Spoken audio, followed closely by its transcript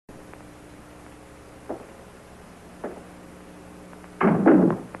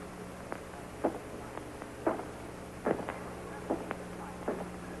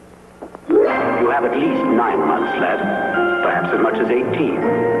have at least 9 months left, perhaps as much as 18.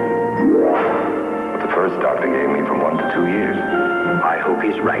 But the first doctor gave me from 1 to 2 years. I hope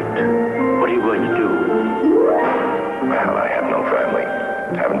he's right. What are you going to do? Well, I have no family.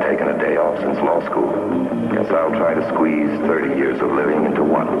 Haven't taken a day off since law school. Guess I'll try to squeeze 30 years of living into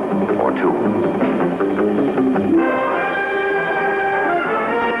 1 or 2.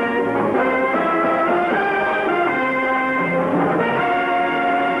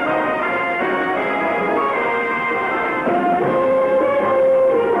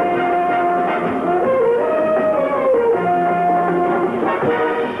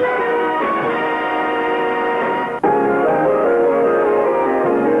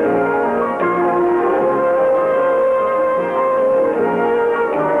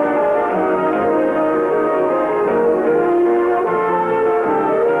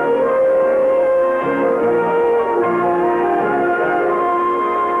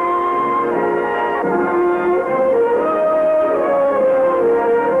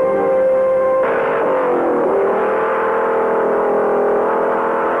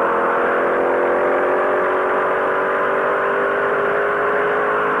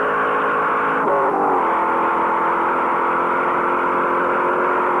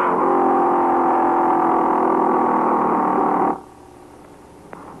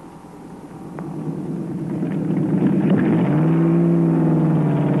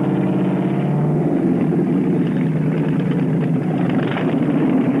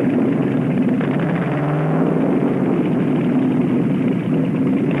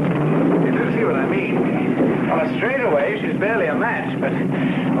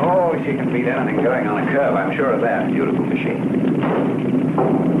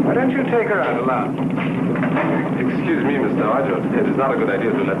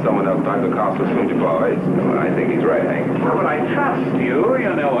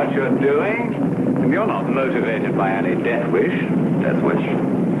 Motivated by any death wish. Death wish?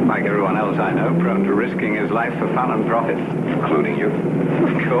 Like everyone else I know, prone to risking his life for fun and profit. Including you?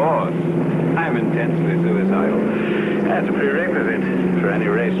 Of course. I'm intensely suicidal. That's a prerequisite for any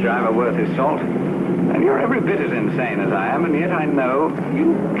race driver worth his salt. And you're every bit as insane as I am, and yet I know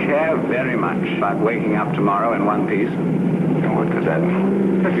you care very much about waking up tomorrow in one piece. And what does that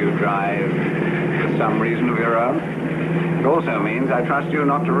mean? If you drive for some reason of your own. It also means I trust you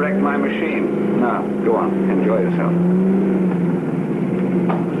not to wreck my machine. Now, go on. Enjoy yourself.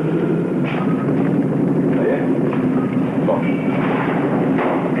 Yeah. Bon.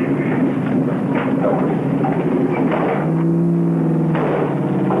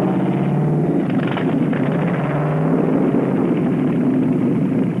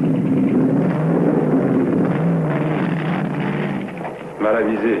 Mal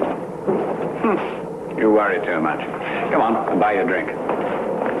avisé. You worry too much. Come on, I'll buy you a drink.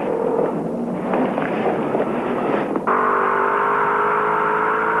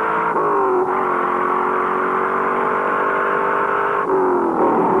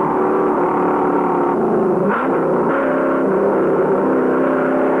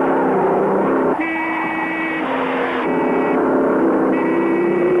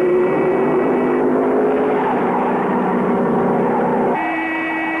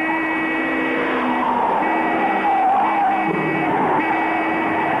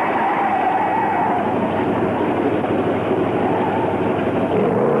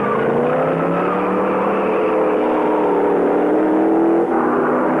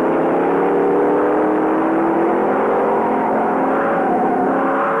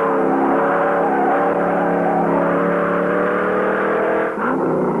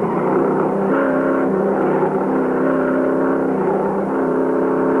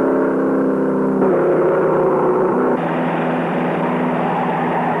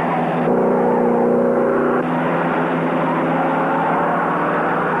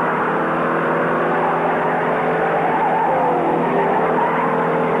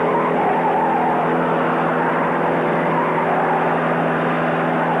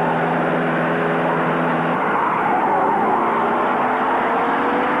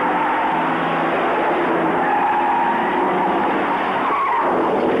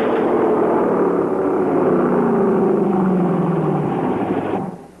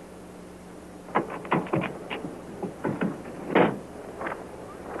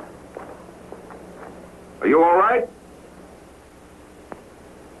 You all right?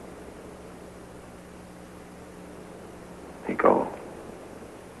 Nico.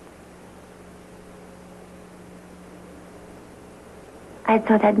 I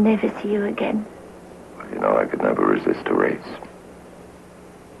thought I'd never see you again. Well, you know, I could never resist a race.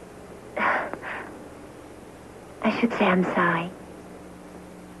 I should say I'm sorry.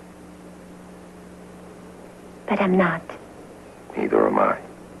 But I'm not. Neither am I.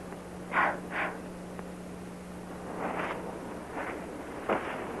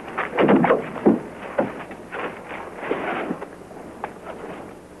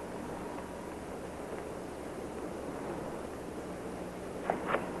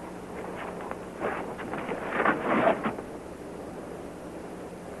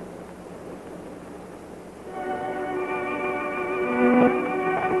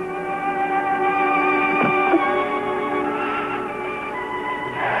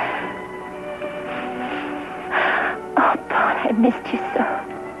 I missed you so.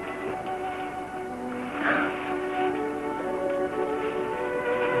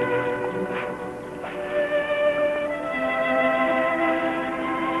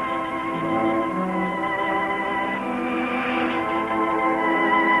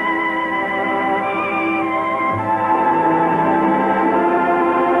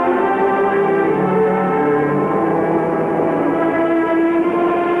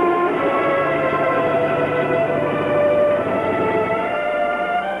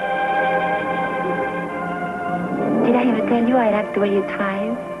 Did I ever tell you I like the way you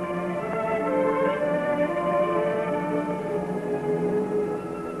drive?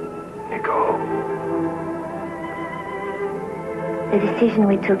 Nicole. The decision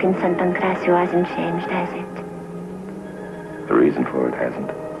we took in San Pancracio hasn't changed, has it? The reason for it hasn't.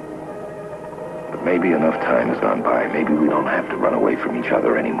 But maybe enough time has gone by. Maybe we don't have to run away from each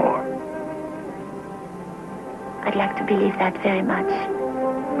other anymore. I'd like to believe that very much.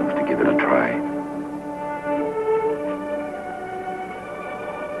 Enough to give it a try.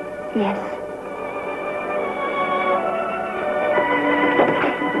 Yes.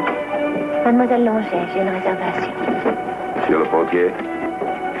 Mademoiselle Longets, j'ai une réservation. Monsieur le portier.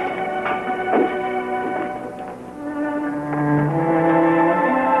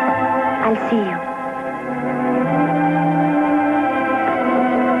 I'll see you.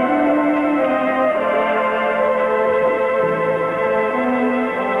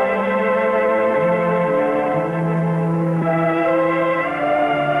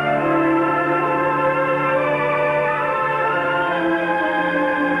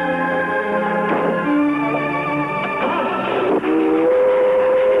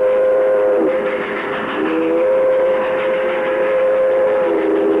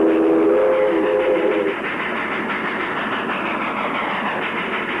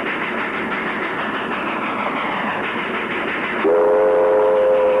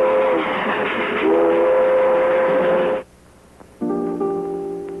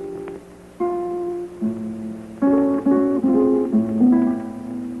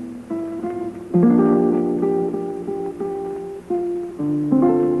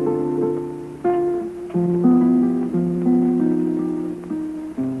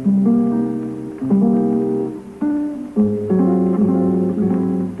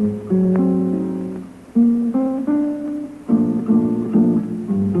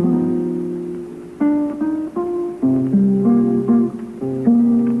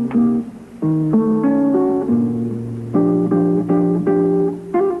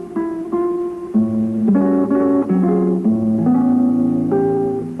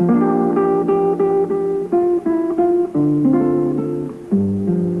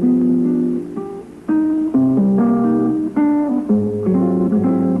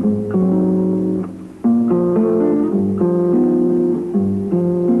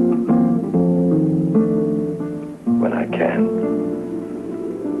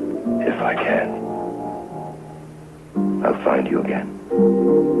 I'll find you again.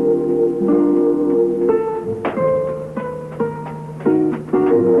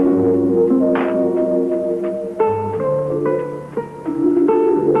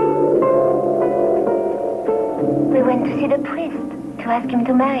 We went to see the priest to ask him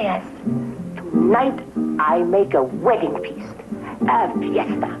to marry us. Tonight, I make a wedding feast, a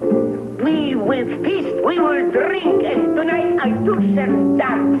fiesta. We will feast, we will drink, and tonight I do shall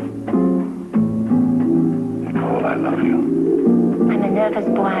dance. Nicole, I love you. I'm a nervous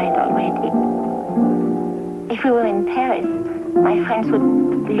bride already. If we were in Paris, my friends would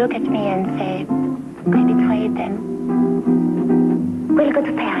look at me and say, I betrayed them. We'll go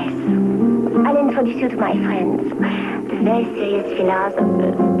to Paris. I'll introduce you to my friends, very serious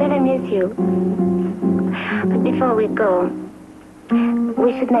philosophers. They'll amuse you. But before we go,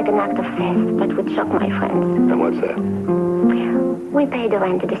 we should make an act of faith that would shock my friends. And what's that? We pay the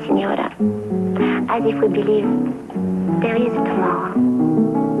rent to the signora, as if we believe there is a tomorrow.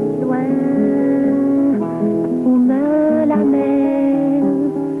 Loin, où meurt la mer,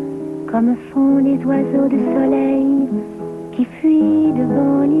 comme font les oiseaux de soleil qui fuient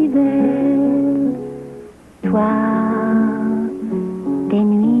devant l'hiver. Toi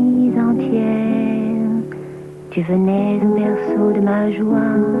Tu venais au berceau de ma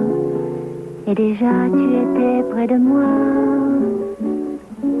joie, et déjà tu étais près de moi.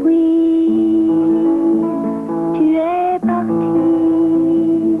 Oui, tu es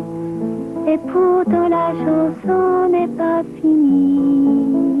parti, et pourtant la chanson n'est pas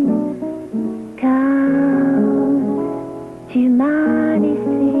finie, car tu m'as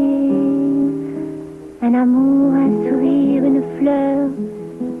laissé un amour, un sourire, une fleur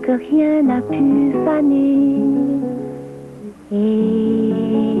que rien n'a pu faner. Et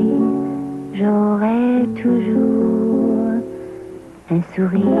j'aurai toujours un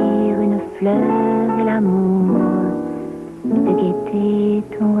sourire, une fleur et l'amour de guetter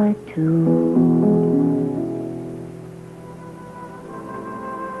ton retour.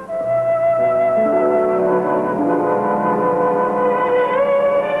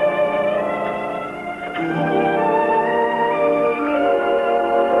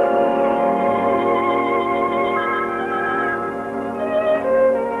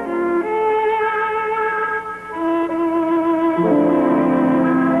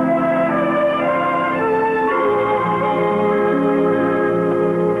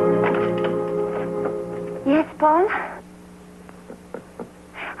 Paul?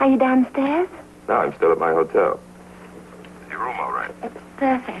 Are you downstairs? No, I'm still at my hotel. Is your room all right? It's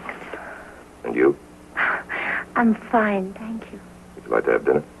perfect. And you? I'm fine, thank you. Would you like to have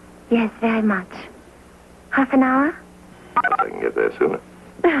dinner? Yes, very much. Half an hour? I can get there sooner.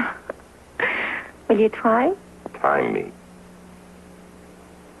 Will you try? Time me.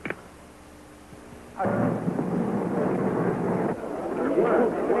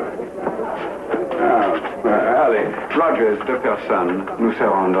 Allez, Rogers, de personne. Nous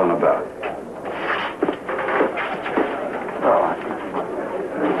serons dans le bar.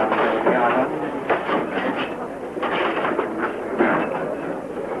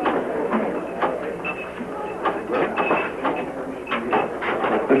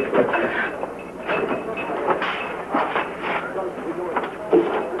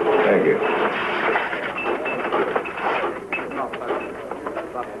 Thank you.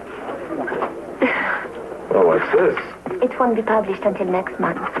 Well, what's this? It won't be published until next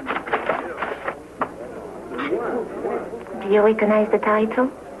month. Do you recognize the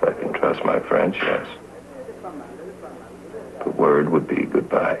title? If I can trust my French, yes. The word would be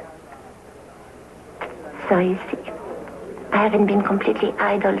goodbye. So you see, I haven't been completely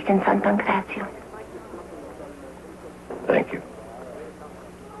idle since San Pancrazio. Thank you.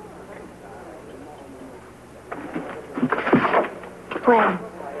 Well,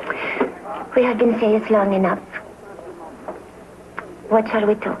 we have been serious long enough. What shall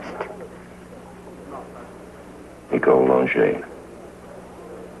we toast? Nicole Longets.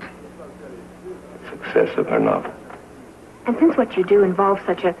 Success of her novel. And since what you do involves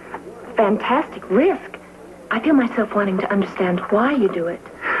such a fantastic risk, I feel myself wanting to understand why you do it.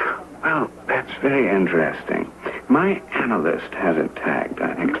 Well, that's very interesting. My analyst has it tagged,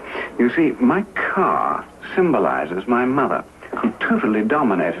 I think. You see, my car symbolizes my mother, who totally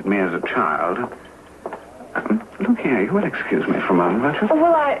dominated me as a child. Look here, you will excuse me for a moment, won't you?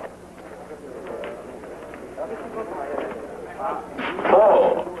 Well, I...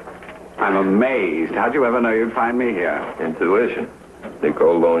 Oh, I'm amazed. How'd you ever know you'd find me here? Intuition.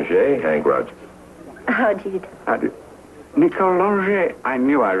 Nicole Longets, Hank Rogers. How do you do? Nicole Longets, I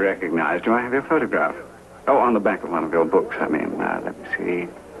knew I recognized you. I have your photograph. Oh, on the back of one of your books, I mean. Let me see.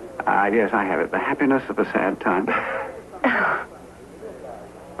 Yes, I have it. The Happiness of a Sad Time.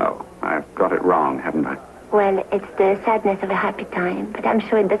 Oh, I've got it wrong, haven't I? Well, it's the sadness of a happy time, but I'm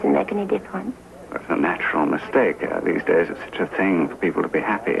sure it doesn't make any difference. It's a natural mistake. These days, it's such a thing for people to be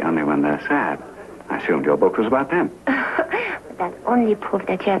happy only when they're sad. I assumed your book was about them. But that's only proof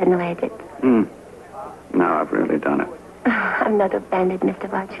that you haven't read it. No, I've really done it. I'm not offended,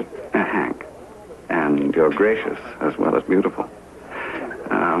 Mr. Rogers. Hank. And you're gracious as well as beautiful.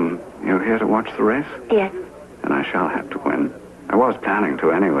 You're here to watch the race? Yes. And I shall have to win. I was planning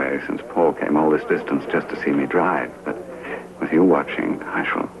to anyway, since Paul came all this distance just to see me drive. But with you watching, I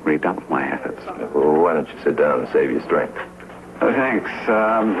shall redouble my efforts. Well, why don't you sit down and save your strength? Oh, thanks.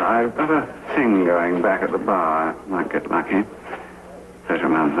 I've got a thing going back at the bar. Might get lucky. Pleasure,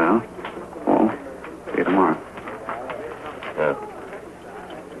 mademoiselle. Paul, see you tomorrow. Yeah.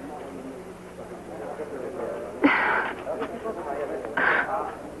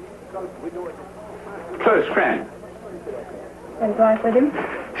 Close friend. And drive with him?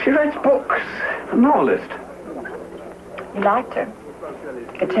 She writes books. A novelist. You liked her.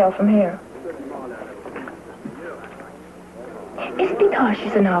 I could tell from here. Is it because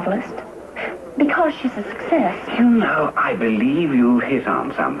she's a novelist? Because she's a success. You know, I believe you hit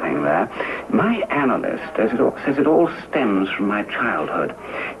on something there. My analyst says it all stems from my childhood.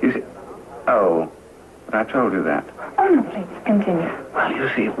 You see... Oh, but I told you that. Oh, no, please, continue. Well, you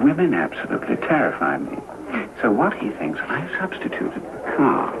see, women absolutely terrify me. So what he thinks, I've substituted the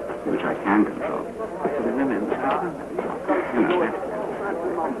car, which I can control, for the women. You know.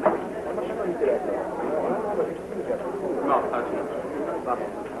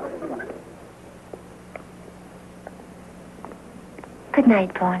 Good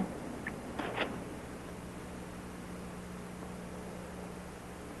night, Paul.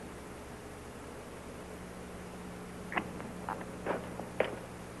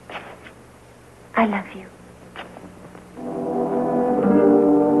 I love you.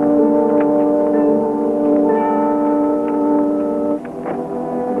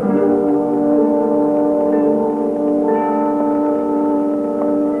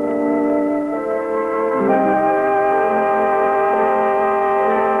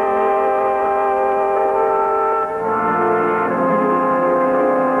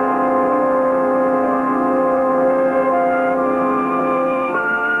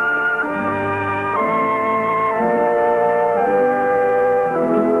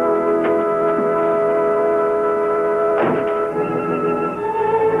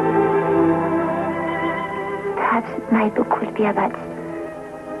 My book will be about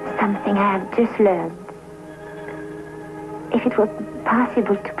something I have just learned. If it were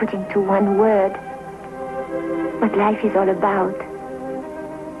possible to put into one word what life is all about,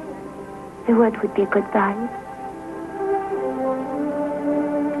 the word would be goodbye.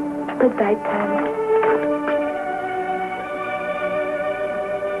 Goodbye, Paul.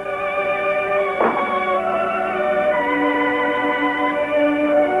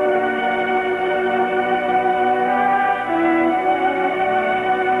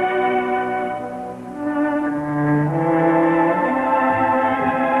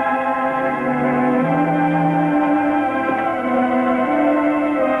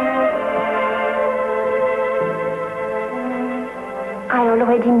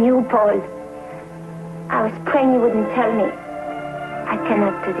 Paul, I was praying you wouldn't tell me. I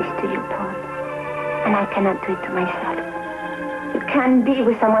cannot do this to you, Paul. And I cannot do it to myself. You can be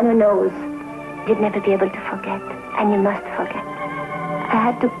with someone who knows. You'd never be able to forget. And you must forget.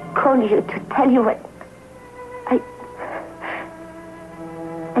 I had to call you to tell you what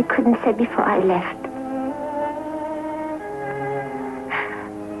I couldn't say before I left.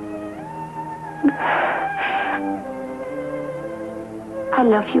 I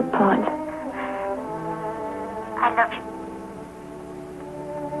love you, Paul. I love you.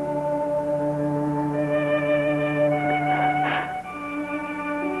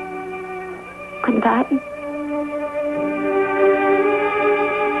 Goodbye.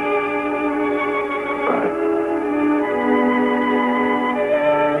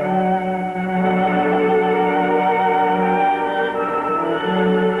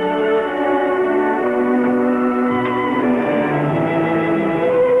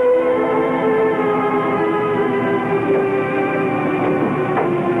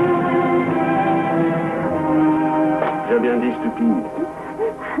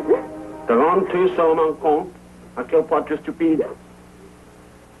 Te rends-tu seulement compte à quel point tu es stupide?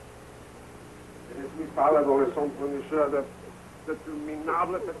 Je suis pas là dans le son fournisseur de ce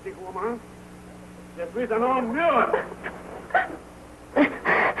minable petit roman. Je suis un homme mûr.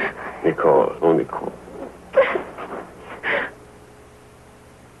 Nicole, oh Nicole.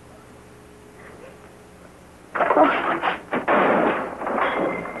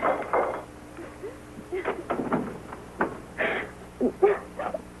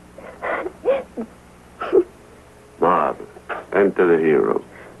 Enter the hero.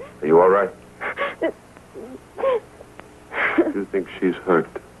 Are you all right? You think she's hurt?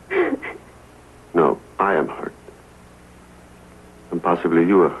 No, I am hurt. And possibly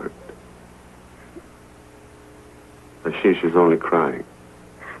you are hurt. Ashish is only crying.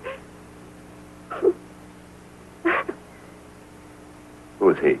 Who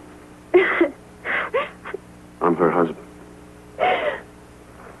is he? I'm her husband.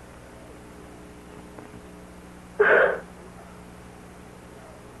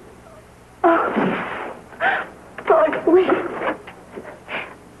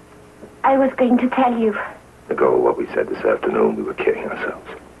 I was going to tell you. To go what we said this afternoon, we were kidding ourselves.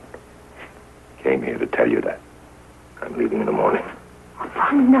 Came here to tell you that. I'm leaving in the morning.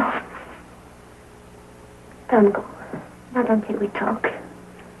 Oh, no. Don't go. Not until we talk.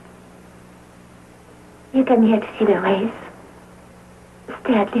 You came here to see the race.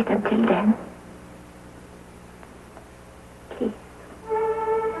 Stay at least until then. Please.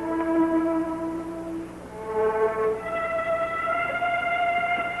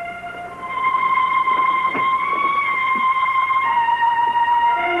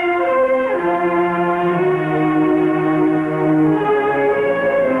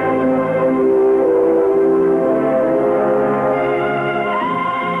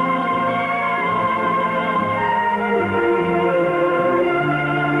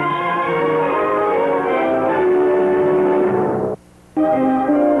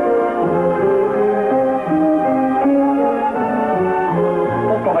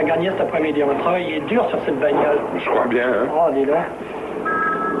 va gagner cet après-midi. On va travailler dur sur cette bagnole. Je crois bien, hein. Oh, dis-le.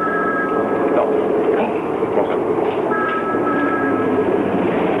 Non. Bon, ça.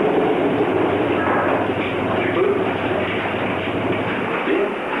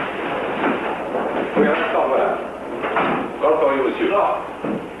 Oui, un instant, voilà. Dans le courrier, monsieur.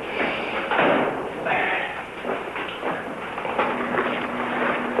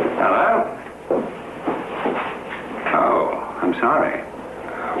 Hello? Oh, I'm sorry.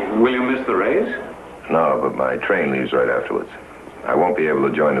 Will you miss the race? No, but my train leaves right afterwards. I won't be able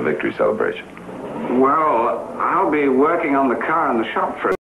to join the victory celebration. Well, I'll be working on the car in the shop for